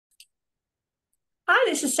Hi,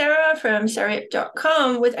 this is Sarah from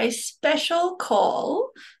sarahip.com with a special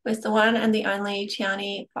call with the one and the only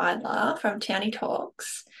Tiarnie Vidler from Tiarnie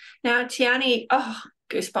Talks. Now, Tiarnie,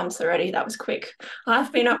 goosebumps already. That was quick.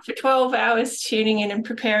 I've been up for 12 hours tuning in and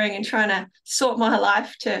preparing and trying to sort my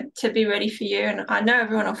life to be ready for you. And I know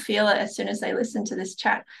everyone will feel it as soon as they listen to this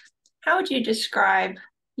chat. How would you describe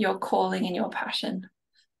your calling and your passion?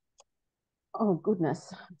 Oh,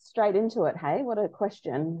 goodness. Straight into it. Hey, what a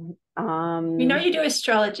question. We know you do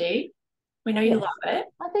astrology. We know you Yes, love it.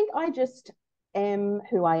 I think I just am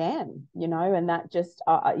who I am, and that just,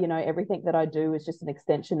 everything that I do is just an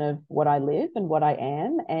extension of what I live and what I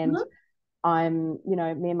am. And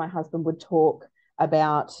Mhm. me and my husband would talk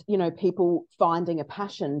about, people finding a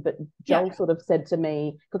passion. But Yeah. Joel sort of said to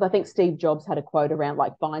me, because I think Steve Jobs had a quote around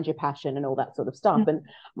like find your passion and all that sort of stuff. And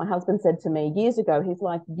my husband said to me years ago, he's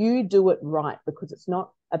like, you do it right because it's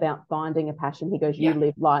not about finding a passion. He goes, you Yeah.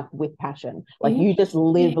 live life with passion. Like you just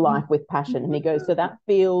live Interesting. life with passion. And he goes, so that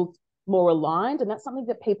feels more aligned. And that's something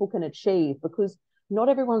that people can achieve because not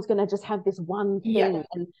everyone's going to just have this one Yeah. thing.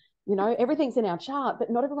 And everything's in our chart,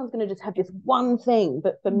 but not everyone's going to just have this one thing.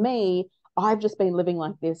 But for me, I've just been living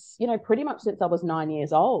like this, pretty much since I was 9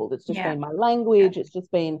 years old. It's just Yeah. been my Yeah. language. It's just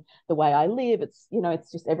been the way I live. It's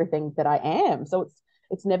just everything that I am. So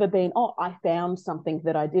it's never been, oh, I found something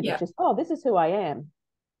that I did. It's Yeah. just, oh, this is who I am.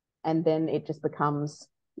 And then it just becomes,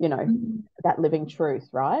 Mhm. that living truth,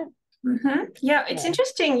 right? Yeah, it's Yeah.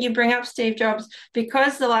 interesting you bring up Steve Jobs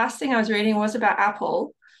because the last thing I was reading was about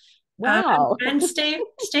Apple. Wow. And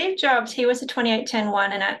Steve Jobs, he was a 2810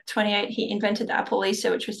 one, and at 28 he invented the Apple Lisa,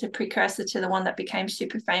 which was the precursor to the one that became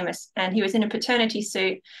super famous. And he was in a paternity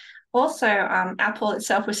suit. Also, Apple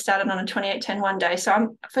itself was started on a 2810 day, so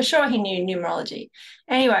I'm for sure he knew numerology.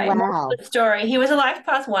 Anyway, more to Wow. the story. He was a life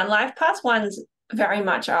path one. Life path ones very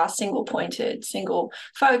much are single pointed, single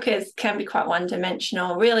focus, can be quite one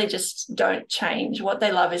dimensional, really just don't change. What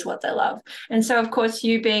they love is what they love. And so, of course,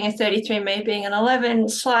 you being a 33, me being an 11,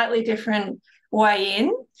 slightly different way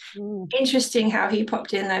in. Mm. Interesting how he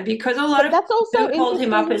popped in though, because a lot But of that's people also do hold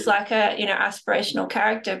him up interesting. as like a, aspirational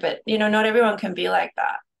character, but, not everyone can be like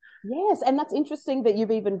that. Yes, and that's interesting that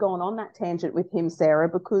you've even gone on that tangent with him, Sarah,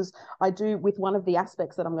 because I do with one of the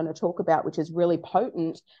aspects that I'm going to talk about, which is really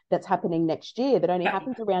potent, that's happening next year, that only Yeah.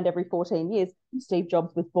 happens around every 14 years. Steve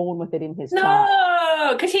Jobs was born with it in his chart. No,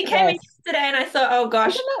 because he came in Yes. yesterday and I thought, oh Isn't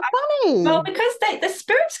gosh, that well, funny? because the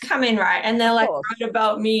spirits come in, right? And they're Of like, course. write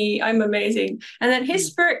about me, I'm amazing. And then his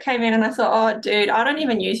Mm. spirit came in and I thought, oh dude, I don't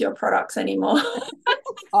even use your products anymore.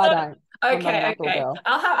 I So, don't. I'm not an okay, Apple okay. girl.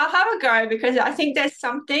 I'll have a go because I think there's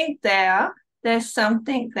something there. There's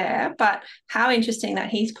something there, but how interesting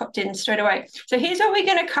that he's popped in straight away. So here's what we're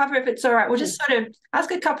going to cover, if it's all right. We'll Mm. just sort of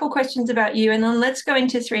ask a couple questions about you, and then let's go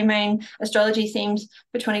into three main astrology themes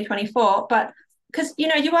for 2024. But because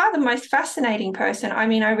you are the most fascinating person. I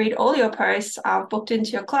mean, I read all your posts. I've booked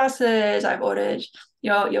into your classes. I've ordered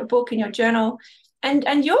your book and your journal, and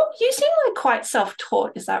you seem like quite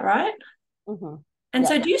self-taught. Is that right? Hmm. And Yeah.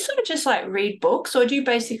 so do you sort of just like read books or do you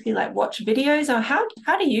basically like watch videos or how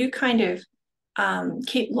do you kind of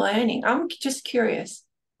keep learning? I'm just curious.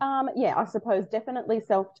 Yeah, I suppose definitely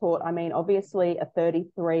self-taught. I mean, obviously a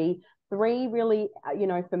 33, three really,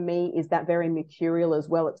 for me is that very mercurial as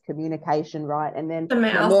well. It's communication, right? And then The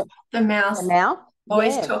mouth, the the mouth, mouth,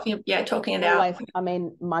 always yeah, talking, yeah, talking it out. always. I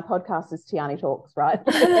mean, my podcast is Tiani Talks, right?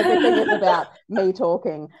 Everything is about me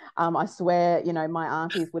talking. I swear, my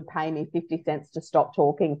aunties would pay me 50 cents to stop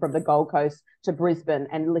talking from the Gold Coast to Brisbane.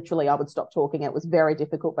 And literally, I would stop talking. It was very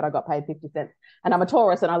difficult, but I got paid 50 cents. And I'm a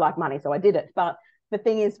Taurus and I like money, so I did it. But the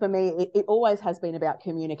thing is, for me, it always has been about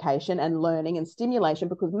communication and learning and stimulation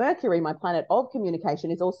because Mercury, my planet of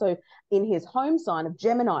communication, is also in his home sign of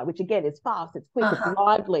Gemini, which again is fast, it's quick, it's Uh-huh.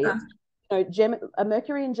 lively, Uh-huh. it's a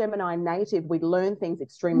Mercury and Gemini native, we learn things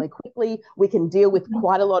extremely quickly. We can deal with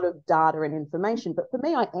quite a lot of data and information. But for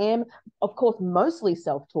me, I am, of course, mostly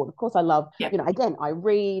self-taught. Of course, I love, Yeah. again, I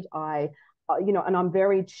read, and I'm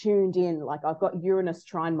very tuned in. Like I've got Uranus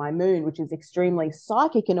trine my moon, which is extremely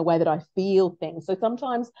psychic in a way that I feel things. So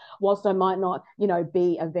sometimes, whilst I might not,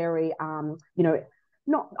 be a very,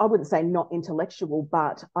 not, I wouldn't say not intellectual,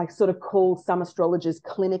 but I sort of call some astrologers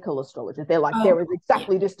clinical astrologers. They're like, Oh, there is yeah.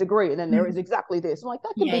 exactly this degree, and then there is Mm. exactly this. I'm like,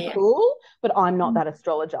 that can Yeah, be yeah. cool, but I'm not Mm. that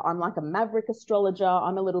astrologer. I'm like a maverick astrologer.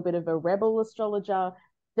 I'm a little bit of a rebel astrologer.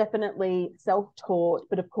 Definitely self-taught,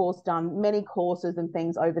 but of course done many courses and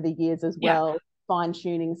things over the years as Yeah. well,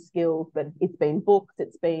 fine-tuning skills. But it's been books,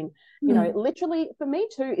 it's been, Mm. literally for me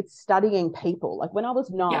too, it's studying people. Like when I was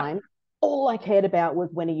Yeah. nine, all I cared about was,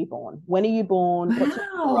 when are you born? When are you born? What's your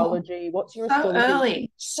Wow. numerology? What's your So astrology?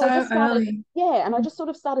 early. So I So just started, early. yeah, and I just sort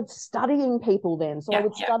of started studying people then. So I Yeah,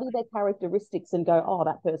 would yeah. study their characteristics and go, oh,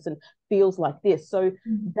 that person feels like this. So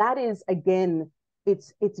that is, again,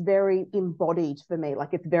 it's very embodied for me.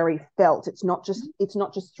 Like, it's very felt. It's not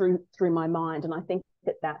just through my mind. And I think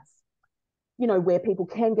that that's, where people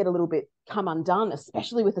can get a little bit come undone,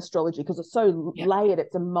 especially with astrology, because it's so Yeah. layered.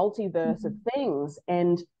 It's a multiverse of things,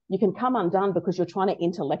 and you can come undone because you're trying to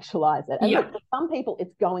intellectualize it. And Yeah. look, for some people,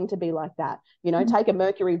 it's going to be like that. Take a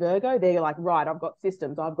Mercury Virgo, they're like, right, I've got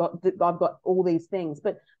systems, I've got all these things.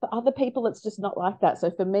 But for other people, it's just not like that.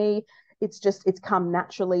 So for me, it's come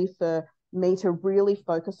naturally for me to really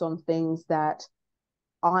focus on things that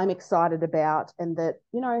I'm excited about, and that,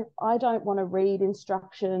 I don't want to read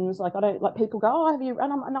instructions. Like, I don't like people go, oh, have you,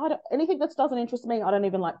 and I don't, anything that doesn't interest me, I don't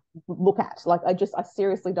even like look at. Like, I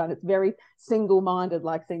seriously don't. It's very single-minded,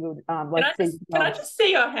 like Can I just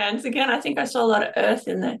see your hands again? I think I saw a lot of earth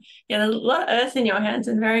in there. Yeah, a lot of earth in your hands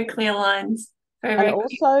and very clear lines. Very, and very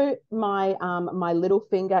clear. also my little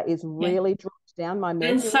finger is Yeah. really dropped down, my And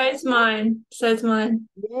Mercury so's finger. mine. So's mine.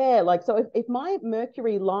 Yeah, like, so if my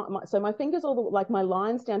Mercury line, so my fingers, all the, like, my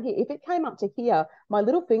lines down here, if it came up to here, my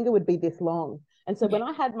little finger would be this long. And so Yeah. when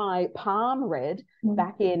I had my palm read Mm.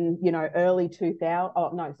 back in, early 2000, oh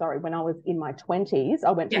no, sorry, when I was in my 20s,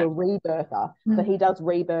 I went to Yeah. a rebirther. So Mm. he does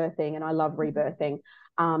rebirthing, and I love rebirthing.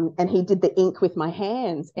 And he did the ink with my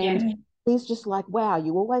hands, and Yeah. he's just like, wow,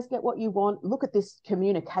 you always get what you want. Look at this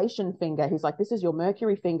communication finger. He's like, this is your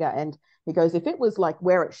Mercury finger. And he goes, if it was like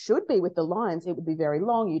where it should be with the lines, it would be very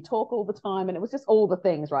long. You talk all the time. And it was just all the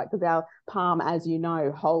things, right? Because our palm, as you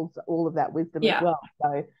know, holds all of that wisdom as Yeah. well.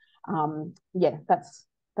 So, yeah, that's,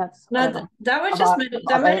 I No, don't know. that was I've, just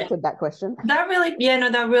I've answered that question. that really, yeah,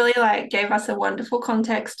 no, that really like gave us a wonderful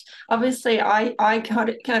context. Obviously, I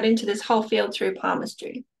got into this whole field through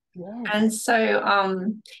palmistry. And Yes. so,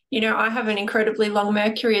 I have an incredibly long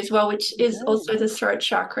Mercury as well, which is Mm. also the throat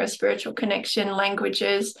chakra, spiritual connection,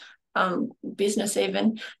 languages, business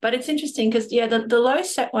even. But it's interesting because, yeah, the low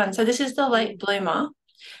set one, so this is the late bloomer,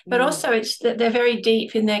 but Mm. also it's that they're very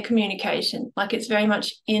deep in their communication. Like, it's very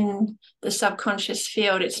much in the subconscious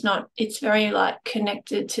field. It's very like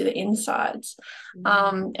connected to the insides.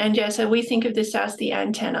 And yeah, so we think of this as the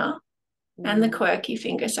antenna and the Mm. quirky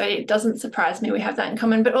finger. So it doesn't surprise me we have that in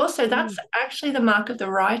common. But also, that's Mm. actually the mark of the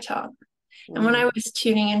writer. And when I Mm. was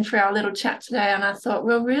tuning in for our little chat today, and I thought,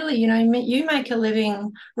 well, really, you make a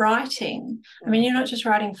living writing. I mean, Yeah. you're not just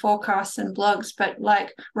writing forecasts and blogs, but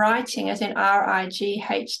like writing, as in Righting,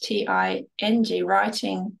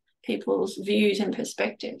 writing people's views and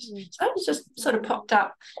perspectives. Mm. So that was just sort of popped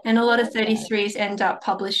up. And a I lot of love that. 33s end up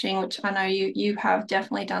publishing, which I know you have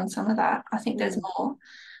definitely done some of that. I think there's Mm. more.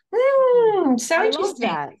 Mm. So I love interesting.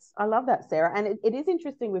 that. I love that, Sarah. And it is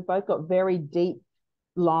interesting. We've both got very deep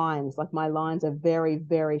lines. Like, my lines are very,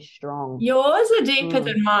 very strong. Yours are deeper Mm.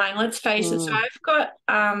 than mine, let's face it. So Mm. I've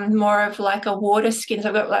got more of like a water skin. So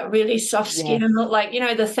I've got like really soft skin. I'm Yes. not like,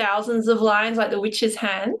 the thousands of lines, like the witch's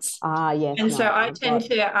hands. Ah, yes. And so No, I've got.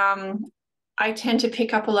 I tend to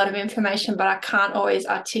pick up a lot of information, but I can't always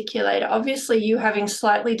articulate it. Obviously, you having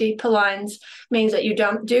slightly deeper lines means that you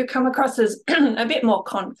do come across as a bit more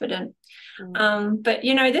confident. Mm. But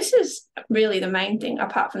this is really the main thing.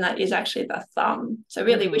 Apart from that, is actually the thumb. So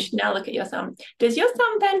really, we Mm-hmm. should now look at your thumb. Does your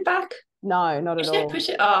thumb bend back? No, not at Push it, all. push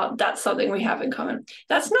it. Oh, that's something we have in common.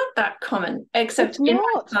 That's not that common, It's except in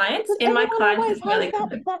my not, clients. because In my everyone clients, always it's has really that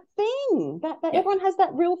common. thing that Yeah. everyone has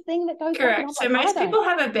that real thing that goes back, and I'm Correct. So like, I most don't. people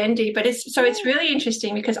have a bendy, but it's Yeah. really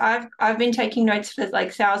interesting because I've been taking notes for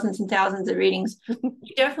like thousands and thousands of readings.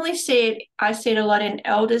 You definitely see it. I see it a lot in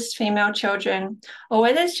eldest female children, or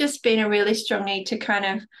where there's just been a really strong need to kind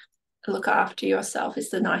of look after yourself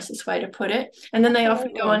is the nicest way to put it. And then they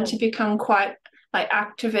often go on Absolutely. to become quite like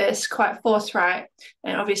activists, quite forthright,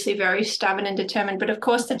 and obviously very stubborn and determined. But of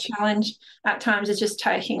course, the challenge at times is just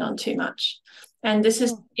taking on too much. And this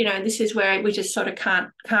is where we just sort of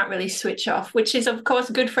can't really switch off, which is of course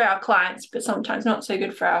good for our clients, but sometimes not so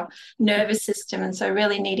good for our nervous system. And so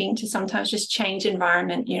really needing to sometimes just change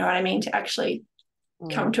environment, you know what I mean, to actually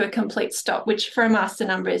come Mm. to a complete stop, which for a master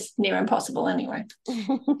number is near impossible anyway.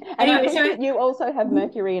 And I Anyway, think so that you also have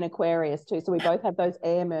Mercury in Aquarius too. So we both have those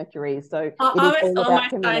air Mercuries. So it is almost all all about my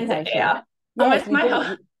signs are communication. air. Yes, Almost you my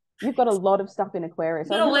do. You've got a lot of stuff in Aquarius.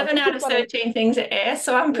 I've got I 11 think out you've of got a, 13 things are air.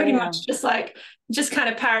 So I'm pretty yeah. much just like just kind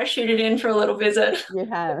of parachuted in for a little visit. You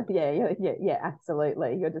have, yeah,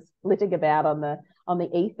 absolutely. You're just flitting about on the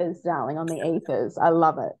ethers, darling, on the ethers. I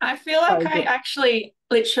love it. I feel like So I good. actually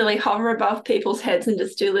literally hover above people's heads and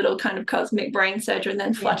just do little kind of cosmic brain surgery and then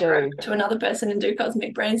You flutter over do. to another person and do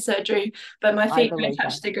cosmic brain surgery. But my I feet don't believe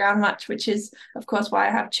touch that. the ground much, which is, of course, why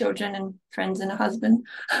I have children and friends and a husband.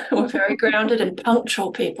 We're very grounded and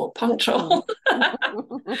punctual people, punctual.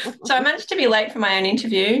 So I managed to be late for my own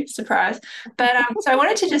interview, surprise. But so I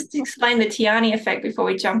wanted to just explain the Tiarnie effect before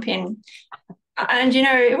we jump in. And,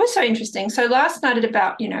 it was so interesting. So last night at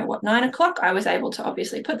about, 9 o'clock, I was able to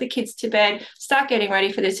obviously put the kids to bed, start getting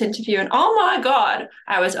ready for this interview. And oh my God,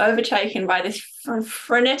 I was overtaken by this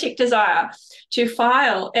frenetic desire to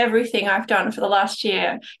file everything I've done for the last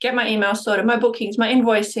year, get my email sorted, my bookings, my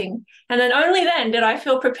invoicing. And then only then did I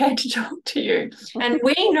feel prepared to talk to you. And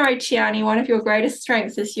we know, Tiarnie, one of your greatest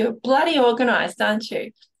strengths is you're bloody organized, aren't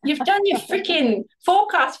you? You've done your freaking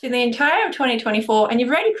forecast for the entire of 2024 and you've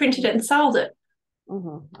already printed it and sold it.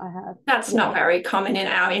 I have. That's Yeah. not very common in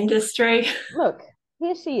our industry. Look,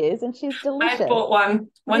 here she is, and she's delicious. I bought one.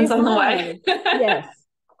 One's You on the have. way. Yes,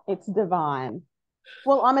 it's divine.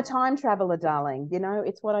 Well, I'm a time traveler, darling.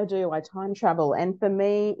 It's what I do. I time travel. And for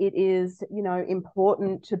me, it is,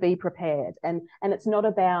 important to be prepared. And it's not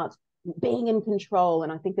about being in control.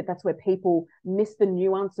 And I think that that's where people miss the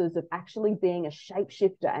nuances of actually being a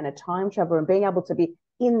shapeshifter and a time traveler and being able to be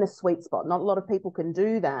in the sweet spot. Not a lot of people can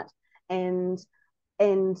do that. And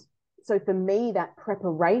so for me, that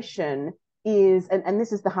preparation is, and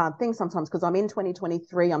this is the hard thing sometimes because I'm in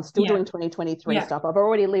 2023, I'm still doing 2023 stuff. I've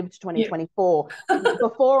already lived 2024.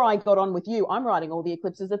 Before I got on with you, I'm writing all the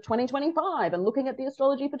eclipses of 2025 and looking at the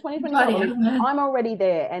astrology for 2025. I'm already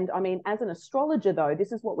there. And I mean, as an astrologer though,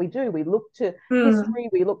 this is what we do. We look to history,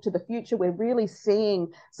 we look to the future. We're really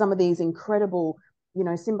seeing some of these incredible,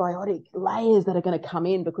 symbiotic layers that are going to come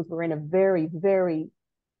in because we're in a very, very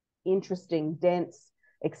interesting, dense,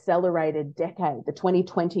 accelerated decade. The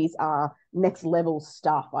 2020s are next level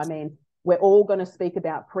stuff. I mean, we're all going to speak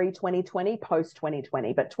about pre-2020,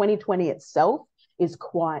 post-2020, but 2020 itself is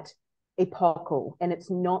quite epochal, and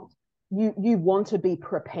it's not, you want to be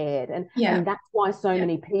prepared. And that's why so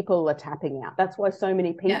many people are tapping out. That's why so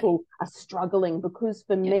many people are struggling, because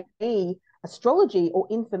for me, astrology or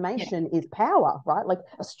information is power, right? Like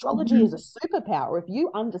astrology is a superpower. If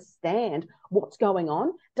you understand what's going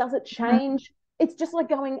on, does it change? It's just like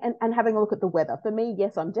going and having a look at the weather. For me,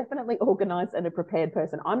 yes, I'm definitely organized and a prepared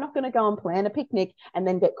person. I'm not going to go and plan a picnic and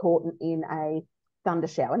then get caught in a thunder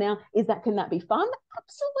shower. Now, can that be fun?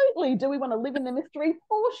 Absolutely. Do we want to live in the mystery?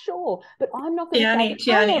 For sure. But I'm not going to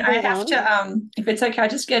say, Tiarnie, I have to, if it's okay, I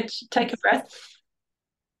just take a breath.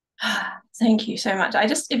 Thank you so much.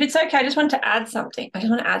 If it's okay, I just want to add something.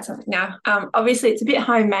 Now. Obviously, it's a bit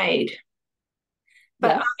homemade.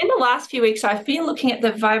 But in the last few weeks, I've been looking at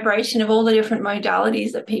the vibration of all the different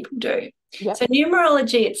modalities that people do. Yep. So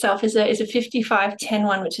numerology itself is a 55-10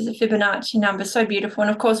 one, which is a Fibonacci number, so beautiful. And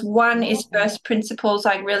of course, one is first principles,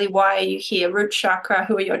 like really, why are you here? Root chakra,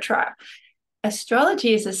 who are your tribe?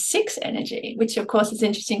 Astrology is a 6 energy, which of course is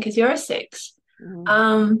interesting because you're a 6.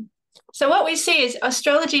 So what we see is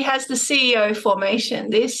astrology has the CEO formation,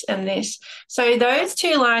 this and this. So those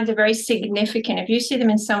two lines are very significant. If you see them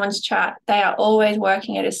in someone's chart, they are always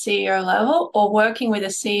working at a CEO level or working with a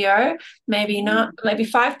CEO. Maybe not, maybe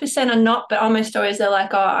 5% are not, but almost always they're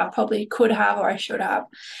like, oh, I probably could have or I should have.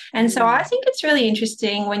 And so I think it's really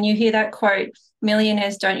interesting when you hear that quote,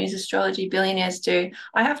 millionaires don't use astrology, billionaires do.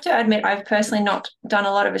 I have to admit, I've personally not done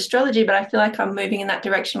a lot of astrology, but I feel like I'm moving in that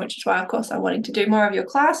direction, which is why, of course, I'm wanting to do more of your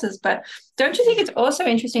classes. But don't you think it's also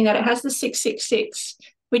interesting that it has the 666,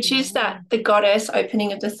 which is that the goddess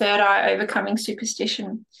opening of the third eye, overcoming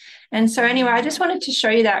superstition? And so anyway, I just wanted to show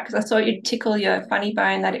you that because I thought you'd tickle your funny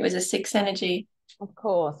bone that it was a 6 energy. Of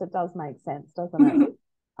course, it does make sense, doesn't it?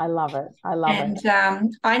 I love it. I love it.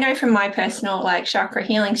 And I know from my personal chakra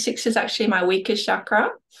healing, 6 is actually my weakest chakra.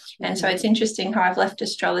 And so it's interesting how I've left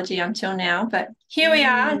astrology until now. But here we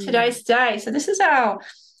are on today's day. So this is our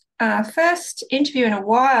first interview in a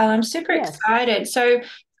while. I'm super excited. So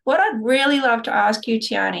what I'd really love to ask you,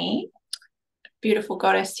 Tiarnie, beautiful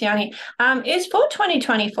goddess Tiarnie, is for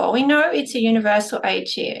 2024. We know it's a universal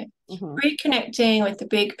age year. Reconnecting with the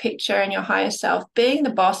big picture and your higher self, being the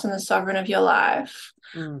boss and the sovereign of your life.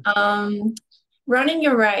 Running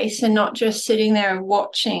your race and not just sitting there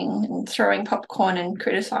watching and throwing popcorn and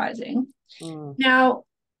criticizing. Now,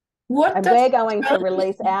 we're going to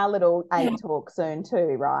release our little 8 talk soon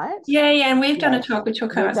too, right? Yeah, and we've done a talk which we'll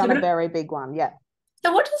come. We've done a very big one,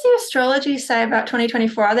 So what does the astrology say about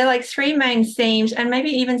 2024? Are there like three main themes and maybe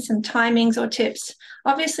even some timings or tips?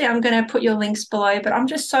 Obviously, I'm going to put your links below, but I'm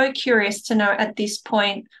just so curious to know at this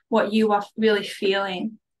point what you are really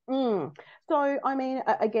feeling. So, I mean,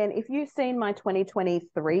 again, if you've seen my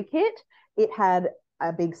 2023 kit, it had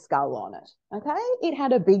a big skull on it. Okay. It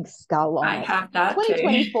had a big skull on I it. have that too.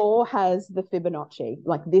 2024 has the Fibonacci.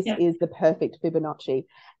 Like, this Yeah. is the perfect Fibonacci.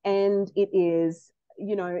 And it is,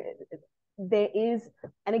 there is,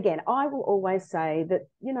 and again, I will always say that,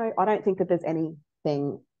 I don't think that there's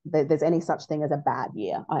any such thing as a bad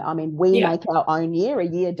year. I mean, we Yeah. make our own year. A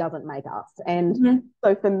year doesn't make us. And Mhm.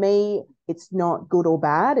 so for me, it's not good or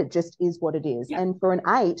bad. It just is what it is. Yeah. And for an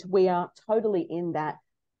 8, we are totally in that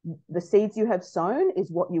the seeds you have sown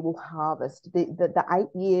is what you will harvest. The 8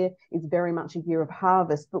 year is very much a year of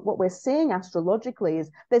harvest. But what we're seeing astrologically is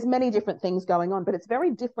there's many different things going on, but it's very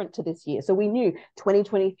different to this year. So we knew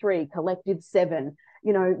 2023, collective 7,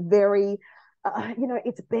 very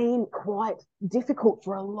it's been quite difficult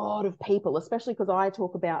for a lot of people, especially because I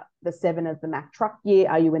talk about the 7 as the Mac truck year.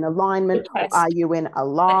 Are you in alignment? Or are you in a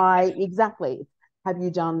lie? Exactly. Have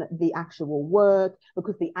you done the actual work?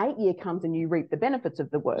 Because the 8 year comes and you reap the benefits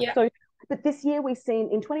of the work. Yeah. So, but this year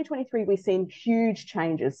in 2023, we've seen huge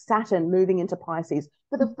changes. Saturn moving into Pisces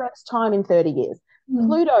for the first time in 30 years.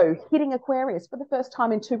 Pluto hitting Aquarius for the first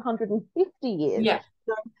time in 250 years. Yeah.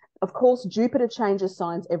 So, of course, Jupiter changes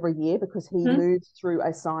signs every year because he moves through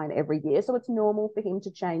a sign every year. So it's normal for him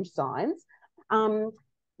to change signs.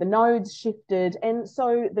 The nodes shifted. And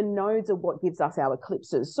so the nodes are what gives us our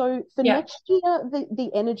eclipses. So for next year, the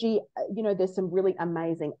energy, there's some really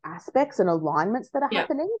amazing aspects and alignments that are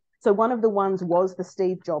happening. So one of the ones was the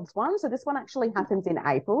Steve Jobs one. So this one actually happens in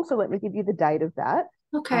April. So let me give you the date of that.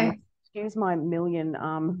 Okay. Excuse my million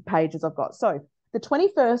pages I've got. So the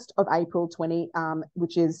 21st of April,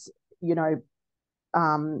 which is,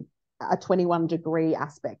 a 21-degree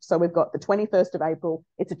aspect. So we've got the 21st of April,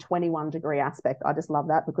 it's a 21-degree aspect. I just love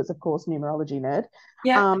that because, of course, numerology nerd.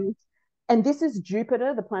 Yeah. And this is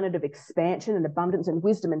Jupiter, the planet of expansion and abundance and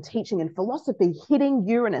wisdom and teaching and philosophy, hitting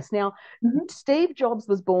Uranus. Now, Steve Jobs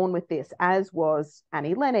was born with this, as was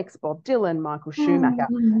Annie Lennox, Bob Dylan, Michael Schumacher.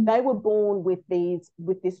 They were born with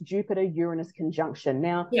this Jupiter-Uranus conjunction.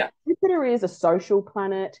 Now, Jupiter is a social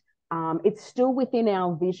planet. It's still within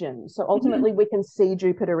our vision. So ultimately, we can see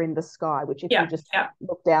Jupiter in the sky, which if you just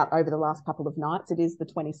looked out over the last couple of nights, it is the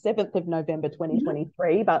 27th of November,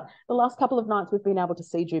 2023. But the last couple of nights, we've been able to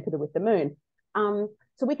see Jupiter with the moon.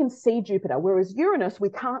 So we can see Jupiter, whereas Uranus, we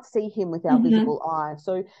can't see him with our visible eye.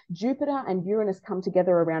 So Jupiter and Uranus come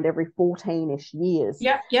together around every 14-ish years.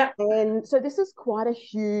 And so this is quite a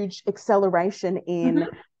huge acceleration in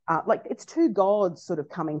it's two gods sort of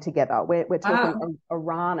coming together. We're talking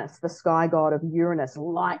Uranus, the sky god of Uranus,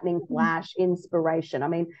 lightning flash, inspiration. I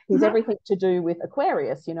mean, he's everything to do with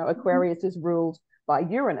Aquarius. Aquarius is ruled by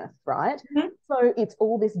Uranus, right? So it's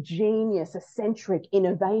all this genius, eccentric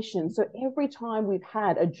innovation. So every time we've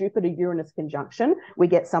had a Jupiter-Uranus conjunction, we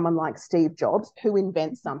get someone like Steve Jobs who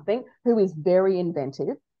invents something, who is very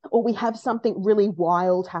inventive, or we have something really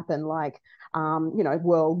wild happen, like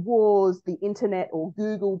world wars, the internet, or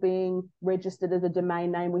Google being registered as a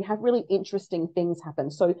domain name. We have really interesting things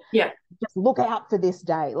happen. So just look out for this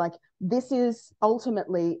day. Like, this is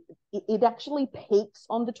ultimately, it actually peaks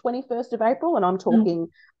on the 21st of April, and I'm talking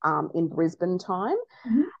in Brisbane time.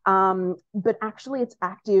 But actually it's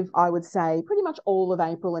active, I would say, pretty much all of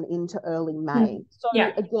April and into early May. So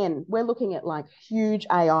again, we're looking at like huge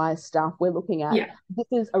AI stuff. We're looking at this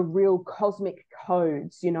is a real cosmic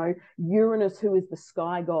codes, Uranus, who is the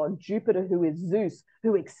sky god, Jupiter, who is Zeus,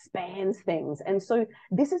 who expands things. And so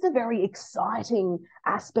this is a very exciting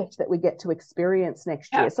aspect that we get to experience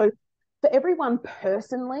next year. So for everyone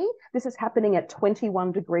personally, this is happening at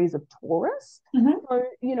 21 degrees of Taurus. So,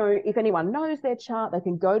 if anyone knows their chart, they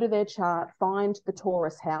can go to their chart, find the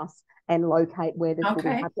Taurus house, and locate where this will be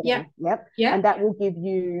happening. And that will give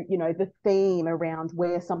you, the theme around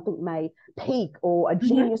where something may peak, or a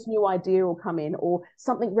genius new idea will come in, or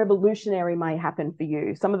something revolutionary may happen for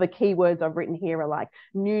you. Some of the keywords I've written here are like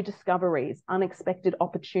new discoveries, unexpected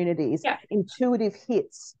opportunities, intuitive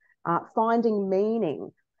hits, finding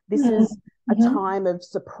meaning. This is a time of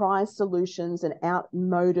surprise solutions and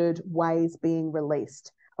outmoded ways being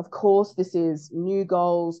released. Of course, this is new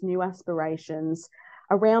goals, new aspirations,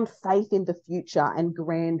 around faith in the future and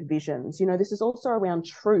grand visions. This is also around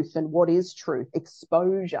truth and what is truth,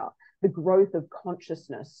 exposure, the growth of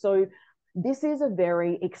consciousness. So this is a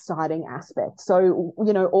very exciting aspect. So,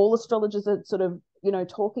 all astrologers are sort of,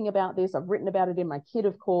 talking about this. I've written about it in my kit,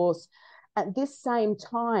 of course. At this same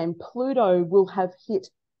time, Pluto will have hit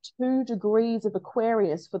 2 degrees of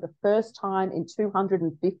Aquarius for the first time in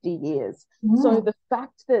 250 years. So the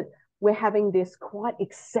fact that we're having this quite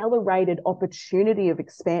accelerated opportunity of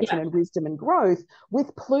expansion and wisdom and growth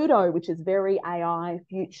with Pluto, which is very AI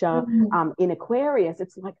future in Aquarius,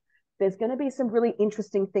 it's like there's going to be some really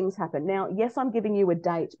interesting things happen. Now, yes, I'm giving you a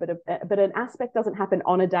date, but an aspect doesn't happen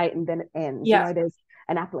on a date and then it ends. You know, there's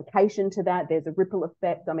an application to that. There's a ripple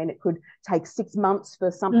effect. I mean, it could take 6 months for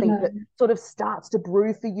something that sort of starts to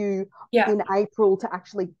brew for you in April to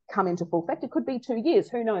actually come into full effect. It could be 2 years.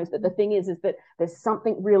 Who knows? But the thing is that there's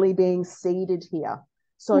something really being seeded here.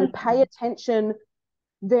 So pay attention.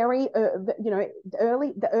 Very I'm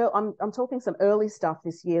talking some early stuff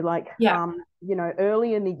this year, like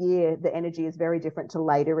early in the year the energy is very different to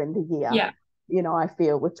later in the year. I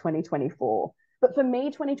feel with 2024, but for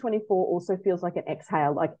me 2024 also feels like an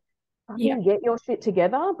exhale, like fucking get your shit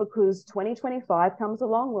together, because 2025 comes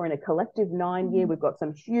along. We're in a collective 9 year. We've got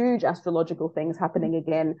some huge astrological things happening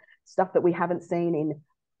again, stuff that we haven't seen in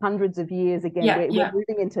hundreds of years again. We're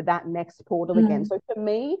moving into that next portal again. So for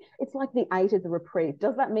me, it's like the 8 is a reprieve.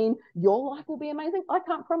 Does that mean your life will be amazing? I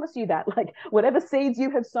can't promise you that. Like whatever seeds you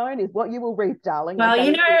have sown is what you will reap, darling. Well,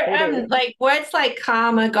 like words like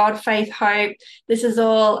karma, God, faith, hope, this is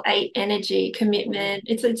all 8 energy, commitment.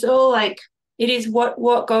 It's all like, it is what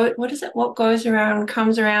is it? What goes around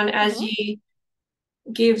comes around, as you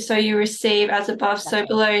give, so you receive, as above, so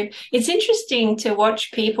below. It's interesting to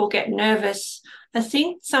watch people get nervous. I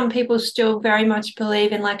think some people still very much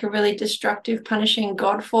believe in like a really destructive, punishing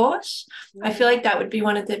God force. I feel like that would be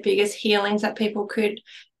one of the biggest healings that people could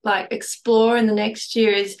like explore in the next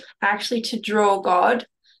year, is actually to draw God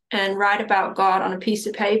and write about God on a piece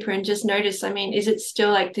of paper and just notice, I mean, is it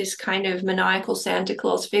still like this kind of maniacal Santa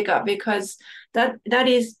Claus figure? Because that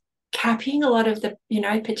is capping a lot of the,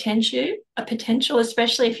 potential,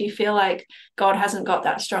 especially if you feel like God hasn't got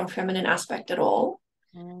that strong feminine aspect at all.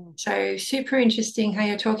 So super interesting how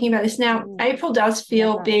you're talking about this. Now, April does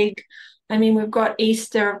feel big. I mean, we've got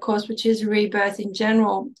Easter, of course, which is rebirth in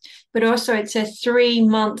general, but also it's a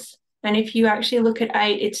 3-month. And if you actually look at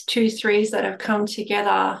 8, it's 2 3s that have come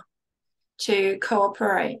together to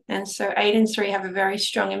cooperate. And so 8 and 3 have a very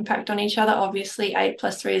strong impact on each other. Obviously, 8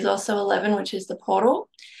 plus 3 is also 11, which is the portal.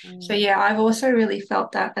 So I've also really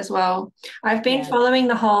felt that as well. I've been following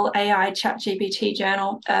the whole AI ChatGPT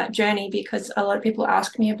journey because a lot of people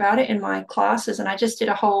ask me about it in my classes, and I just did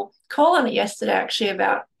a whole call on it yesterday actually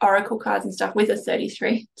about oracle cards and stuff with a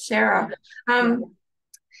 33, Sarah. And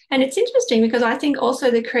it's interesting because I think also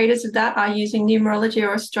the creators of that are using numerology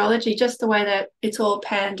or astrology, just the way that it's all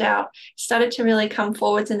panned out. It started to really come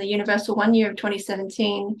forwards in the Universal 1 year of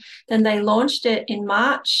 2017. Then they launched it in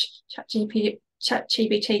March.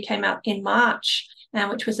 ChatGPT came out in March,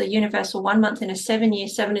 which was a Universal 1 month in a 7 year.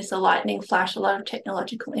 7 is the lightning flash, a lot of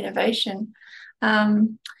technological innovation.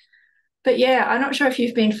 But I'm not sure if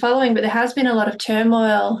you've been following, but there has been a lot of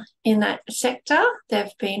turmoil in that sector.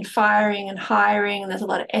 They've been firing and hiring, and there's a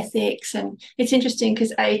lot of ethics. And it's interesting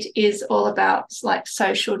because 8 is all about like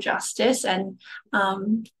social justice and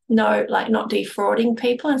not defrauding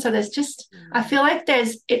people. And so there's just, I feel like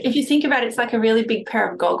if you think about it, it's like a really big pair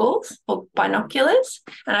of goggles or binoculars.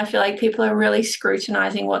 And I feel like people are really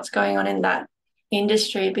scrutinizing what's going on in that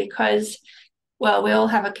industry because, well, we all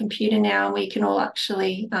have a computer now and we can all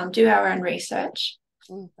actually do our own research.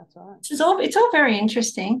 That's right. It's all very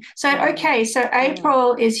interesting. So, so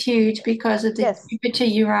April is huge because of the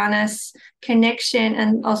Jupiter-Uranus connection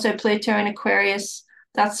and also Pluto and Aquarius.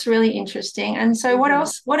 That's really interesting. And so what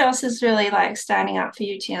else is really like standing out for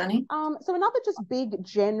you, Tiarnie? So another just big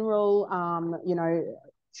general,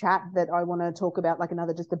 chat that I want to talk about, like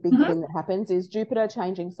another just a big thing that happens is Jupiter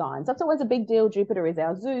changing signs. That's always a big deal. Jupiter is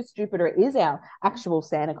our Zeus. Jupiter is our actual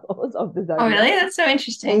Santa Claus of the zodiac. Oh, really? That's so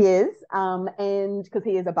interesting. He is, and because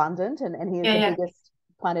he is abundant and he is the biggest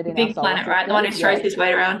planet in our solar planet, system. right? The one who throws his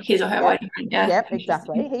weight around, his or her weight around. Yep,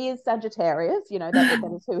 exactly. He is Sagittarius,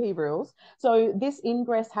 that is who he rules. So this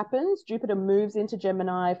ingress happens. Jupiter moves into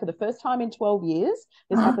Gemini for the first time in 12 years.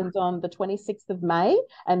 This happens on the 26th of May,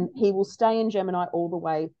 and he will stay in Gemini all the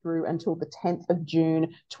way through until the 10th of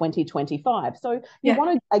June 2025. So you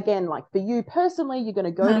want to, again, like for you personally, you're going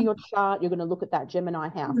to go to your chart, you're going to look at that Gemini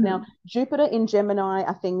house. Now, Jupiter in Gemini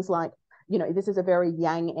are things like, this is a very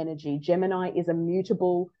yang energy. Gemini is a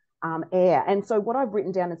mutable air. And so what I've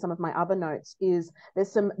written down in some of my other notes is there's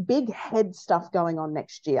some big head stuff going on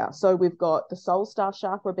next year. So we've got the soul star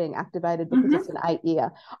chakra being activated because it's an 8 year.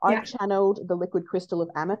 I've channeled the liquid crystal of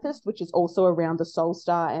amethyst, which is also around the soul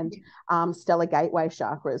star and stellar gateway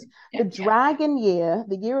chakras. The dragon year,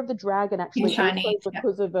 the year of the dragon, actually also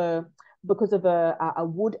because of because of a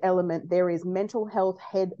wood element, there is mental health,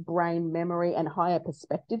 head, brain, memory, and higher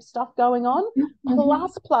perspective stuff going on. Mm-hmm.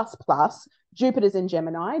 Plus, Jupiter's in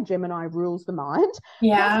Gemini. Gemini rules the mind.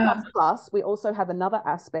 Yeah. Plus, we also have another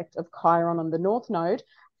aspect of Chiron on the North Node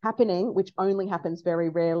happening, which only happens very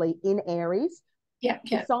rarely in Aries. Yeah.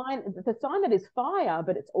 Yeah. The sign that is fire,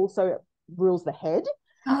 but it's also rules the head.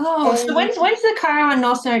 Oh, so And when's the Chiron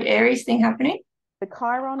North Node Aries thing happening? the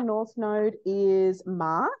Chiron North Node is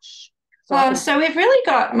March. So I Oh, can so we've really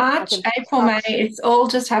got I March, can April, May. touch. It's all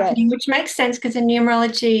just happening, Yes. which makes sense because in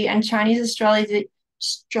numerology and Chinese astrology,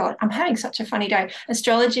 I'm having such a funny day.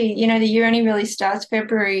 Astrology, the year only really starts Yes.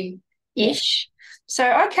 February-ish.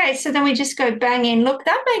 So, okay, so then we just go bang in. Look,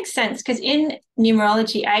 that makes sense because in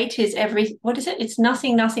numerology, eight is what is it? It's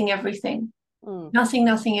nothing, nothing, everything. Mm. Nothing,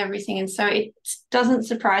 nothing, everything. And so it doesn't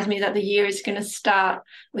surprise me that the year is going to start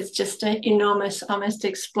with just an enormous, almost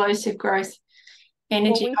explosive growth Well,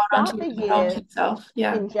 energy. we Hold on start to the it, hold year to yourself.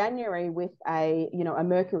 Yeah. in January with a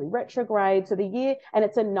Mercury retrograde. So the year, and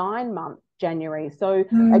it's a 9 month January. So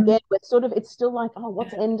Mm, again, we're it's still like, oh,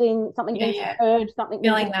 what's ending? Something yeah, needs to yeah. purge, something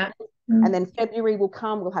needs to Feeling that. end. And Mm, then February will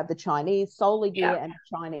come. We'll have the Chinese solar yeah. year and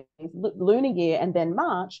Chinese lunar year. And then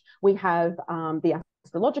March, we have the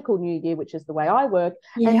astrological new year, which is the way I work.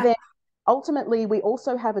 And Yeah. then ultimately, we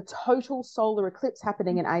also have a total solar eclipse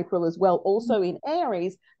happening in April as well, also in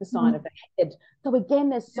Aries, the sign Mm. of the head. So again,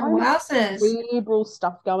 there's Oh, so much wowzers. cerebral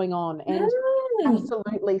stuff going on, and Mm.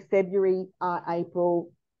 absolutely February,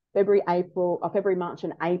 March,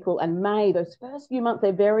 and April and May. Those first few months,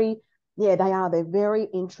 they're very, yeah, they are. They're very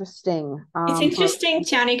interesting. It's interesting,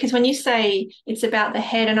 Tiarnie, because when you say it's about the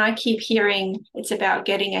head, and I keep hearing it's about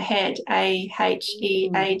getting ahead,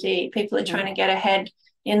 AHEAD, people are trying to get ahead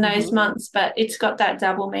in those months, but it's got that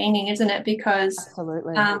double meaning, isn't it? Because,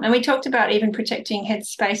 Absolutely. and we talked about even protecting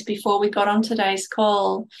headspace before we got on today's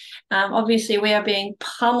call. Obviously, we are being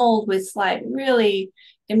pummeled with like really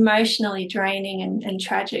emotionally draining and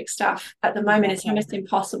tragic stuff at the moment. It's Exactly. almost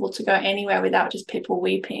impossible to go anywhere without just people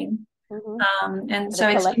weeping. Mm-hmm. And The so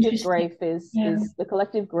it's collective interesting. grief is Yeah. is the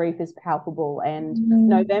collective grief is palpable, and Mm,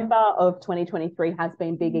 November of 2023 has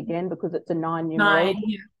been big again because it's a 9 nine. numerology.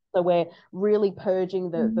 Yeah. So we're really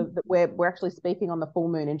purging Mm, we're actually speaking on the full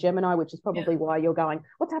moon in Gemini, which is yeah. probably why you're going,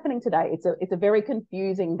 what's happening today? It's a very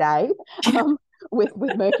confusing day, um, with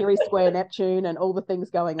Mercury square Neptune and all the things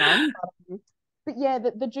going on. But yeah,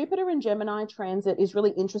 the Jupiter and Gemini transit is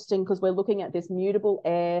really interesting because we're looking at this mutable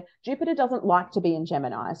air. Jupiter doesn't like to be in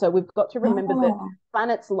Gemini. So we've got to remember that Oh,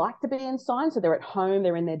 planets like to be in signs. So they're at home,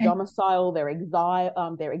 they're in their okay. domicile, they're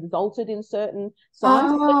exalted in certain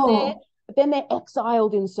signs, Oh, but then they're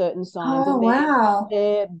exiled in certain signs, oh, and wow.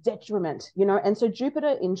 they're detriment, And so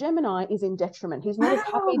Jupiter in Gemini is in detriment. He's not as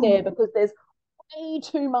happy Wow. there because there's way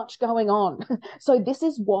too much going on. So this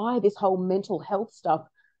is why this whole mental health stuff,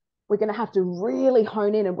 we're going to have to really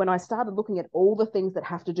hone in. And when I started looking at all the things that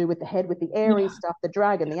have to do with the head, with the Aries Yeah. stuff, the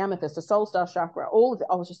dragon, the amethyst, the soul star chakra, all of it,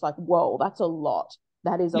 I was just like, whoa, that's a lot.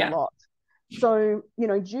 That is a Yeah. lot. So,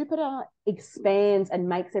 Jupiter expands and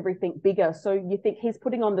makes everything bigger. So you think he's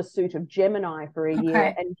putting on the suit of Gemini for a year,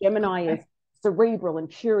 Okay. and Gemini is Okay. cerebral and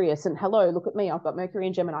curious. And hello, look at me. I've got Mercury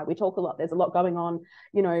and Gemini. We talk a lot. There's a lot going on,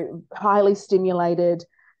 highly stimulated.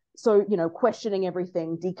 So, questioning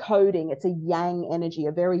everything, decoding, it's a yang energy,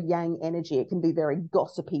 a very yang energy. It can be very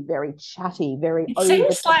gossipy, very chatty, very It over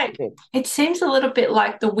seems like talkative. it seems a little bit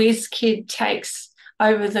like the whiz kid takes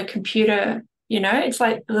over the computer, it's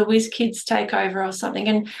like the whiz kids take over or something.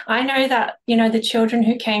 And I know that, the children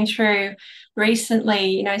who came through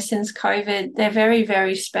recently, since COVID, they're very,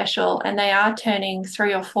 very special and they are turning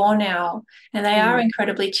 3 or 4 now and they are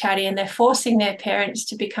incredibly chatty and they're forcing their parents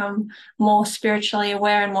to become more spiritually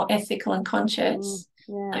aware and more ethical and conscious.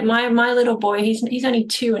 Like Yeah. my little boy, he's only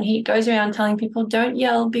 2 and he goes around telling people, don't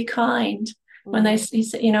yell, be kind. When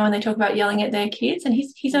when they talk about yelling at their kids, and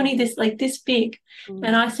he's only this big,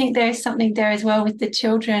 and I think there's something there as well with the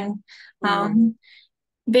children, um,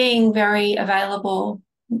 being very available,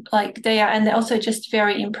 like they are, and they're also just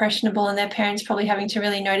very impressionable, and their parents probably having to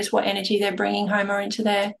really notice what energy they're bringing home or into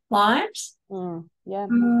their lives. Yeah, yeah,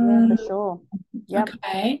 for Mm, sure. Yep.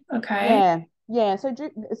 okay. Yeah.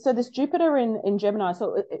 So this Jupiter in Gemini.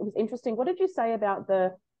 So it was interesting. What did you say about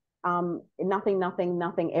the nothing, nothing,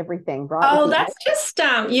 nothing, everything? Right with Oh, the that's just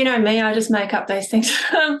me. I just make up those things.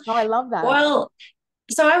 Oh, I love that. Well,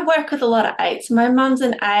 so I work with a lot of eights. My mum's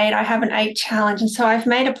an eight. I have an eight challenge. And so I've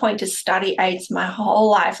made a point to study eights my whole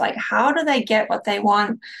life. Like, how do they get what they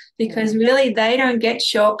want? Because really, they don't get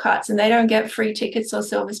shortcuts and they don't get free tickets or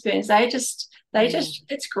silver spoons.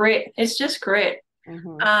 It's grit. It's just grit.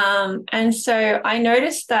 And so I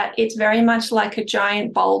noticed that it's very much like a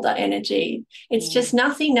giant boulder energy. It's just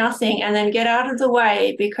nothing, and then get out of the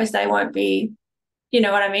way because they won't be, you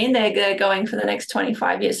know what I mean? They're going for the next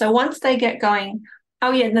 25 years. So once they get going,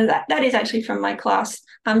 oh yeah, no, that is actually from my class.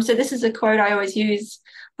 So this is a quote I always use.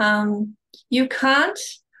 You can't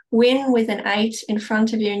win with an 8 in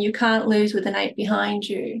front of you, and you can't lose with an 8 behind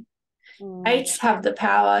you. 8s have the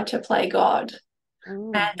power to play God.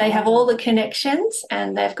 And they have all the connections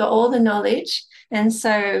and they've got all the knowledge. And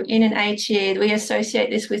so in an 8 year, we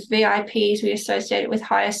associate this with VIPs, we associate it with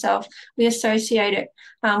higher self, we associate it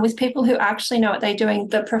with people who actually know what they're doing,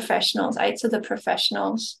 the professionals. 8s are the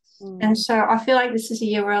professionals. And so I feel like this is a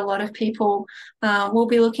year where a lot of people will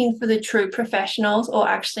be looking for the true professionals, or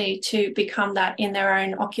actually to become that in their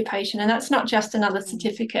own occupation. And that's not just another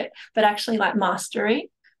certificate, but actually like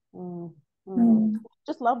mastery.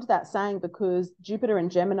 Just loved that saying, because Jupiter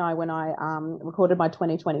and Gemini, when I recorded my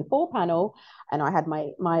 2024 panel and I had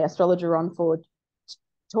my astrologer on for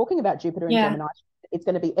talking about Jupiter and Gemini, it's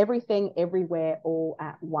going to be everything, everywhere, all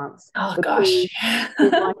at once. Oh, gosh. It's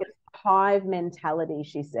like a hive mentality,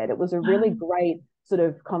 she said. It was a really great sort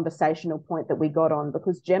of conversational point that we got on,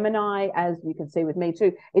 because Gemini, as you can see with me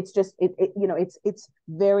too, it's just, it's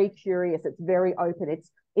very curious. It's very open.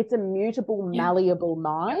 It's a mutable, malleable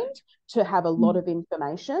mind to have a lot of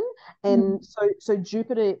information. And so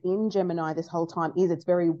Jupiter in Gemini this whole time it's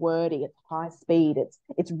very wordy, it's high speed,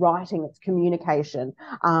 it's writing, it's communication,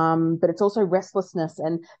 but it's also restlessness.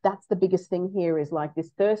 And that's the biggest thing here, is like this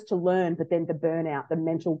thirst to learn, but then the burnout, the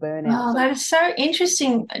mental burnout. Oh, that is so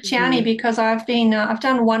interesting, Tiarnie, because I've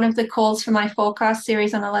done one of the calls for my forecast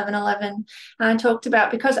series on 11/11, and I talked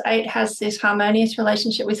about, because 8 has this harmonious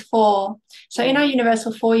relationship with 4. So in our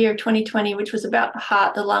universal 4 year of 2020, which was about the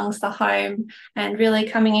heart, the lungs, the home, and really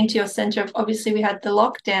coming into your center of, obviously we had the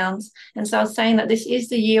lockdowns. And so I was saying that this is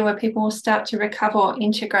the year where people will start to recover or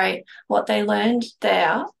integrate what they learned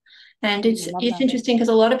there. And it's interesting because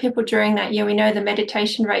a lot of people during that year, we know the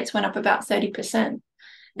meditation rates went up about 30%.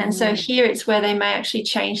 And so here it's where they may actually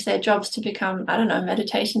change their jobs to become, I don't know,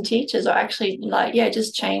 meditation teachers, or actually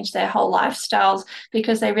just change their whole lifestyles,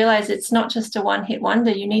 because they realize it's not just a one-hit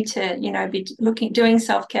wonder. You need to, be doing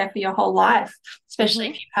self-care for your whole life, especially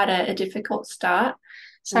if you've had a difficult start.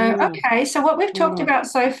 So, okay. So what we've talked about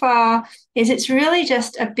so far is it's really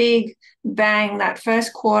just a big bang, that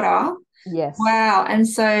first quarter. Yes. Wow. And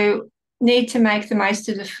so need to make the most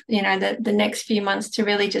of the next few months to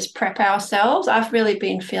really just prep ourselves. I've really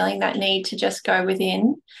been feeling that need to just go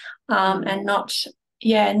within and not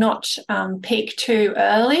peak too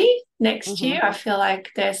early next year. I feel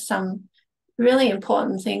like there's some really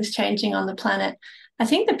important things changing on the planet. I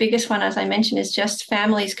think the biggest one, as I mentioned, is just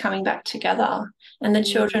families coming back together, and the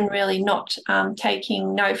children really not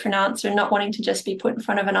taking no for an answer, and not wanting to just be put in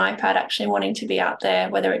front of an iPad, actually wanting to be out there,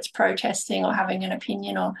 whether it's protesting or having an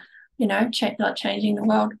opinion, or not changing the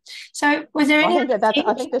world. So was there any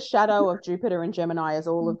I think the shadow of Jupiter and Gemini is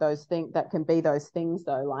all of those things that can be those things,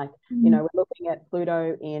 though. Like, we're looking at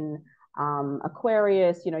Pluto in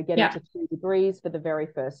Aquarius, getting to 2 degrees for the very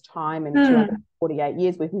first time in 248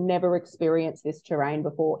 years. We've never experienced this terrain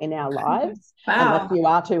before in our lives. Wow. Unless you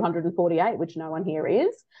are 248, which no one here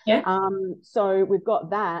is. So we've got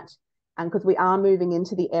that. And because we are moving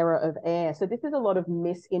into the era of air. So this is a lot of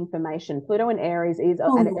misinformation. Pluto in Aries is,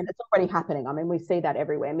 and it's already happening. I mean, we see that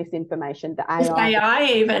everywhere. Misinformation, the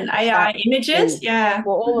AI images. Yeah.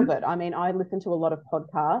 Well, all of it. I mean, I listen to a lot of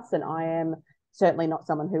podcasts, and I am certainly not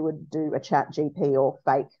someone who would do a ChatGPT or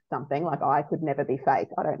fake something. Like, I could never be fake.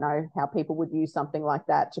 I don't know how people would use something like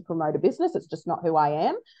that to promote a business. It's just not who I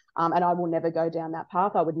am. And I will never go down that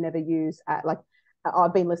path. I would never use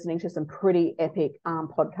I've been listening to some pretty epic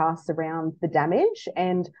podcasts around the damage,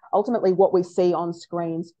 and ultimately what we see on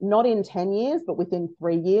screens, not in 10 years, but within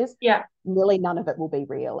 3 years, nearly none of it will be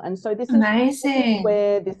real. And so this is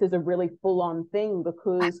where this is a really full-on thing,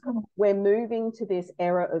 because we're moving to this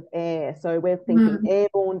era of air. So we're thinking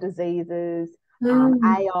airborne diseases,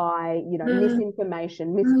 AI,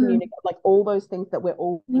 misinformation, miscommunication, like all those things that we're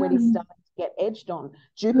already starting to get edged on.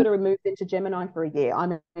 Jupiter moved into Gemini for a year. I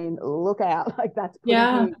mean, look out. Like, that's pretty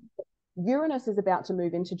huge. Uranus is about to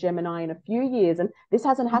move into Gemini in a few years, and this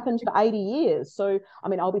hasn't happened for 80 years. So, I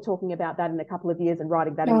mean, I'll be talking about that in a couple of years and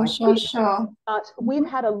writing that in my book. But we've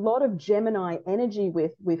had a lot of Gemini energy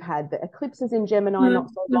we've had the eclipses in Gemini not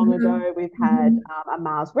so long ago. We've had a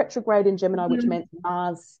Mars retrograde in Gemini, which meant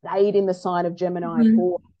Mars stayed in the sign of Gemini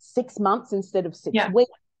for 6 months instead of 6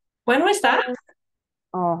 weeks. When was that?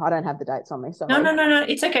 Oh, I don't have the dates on me, No, sorry. no, no, no.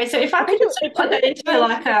 It's okay. So if I could just sort of I put think that it into finished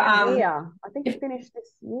like this a year. I think if it finished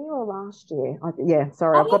this year or last year. Yeah,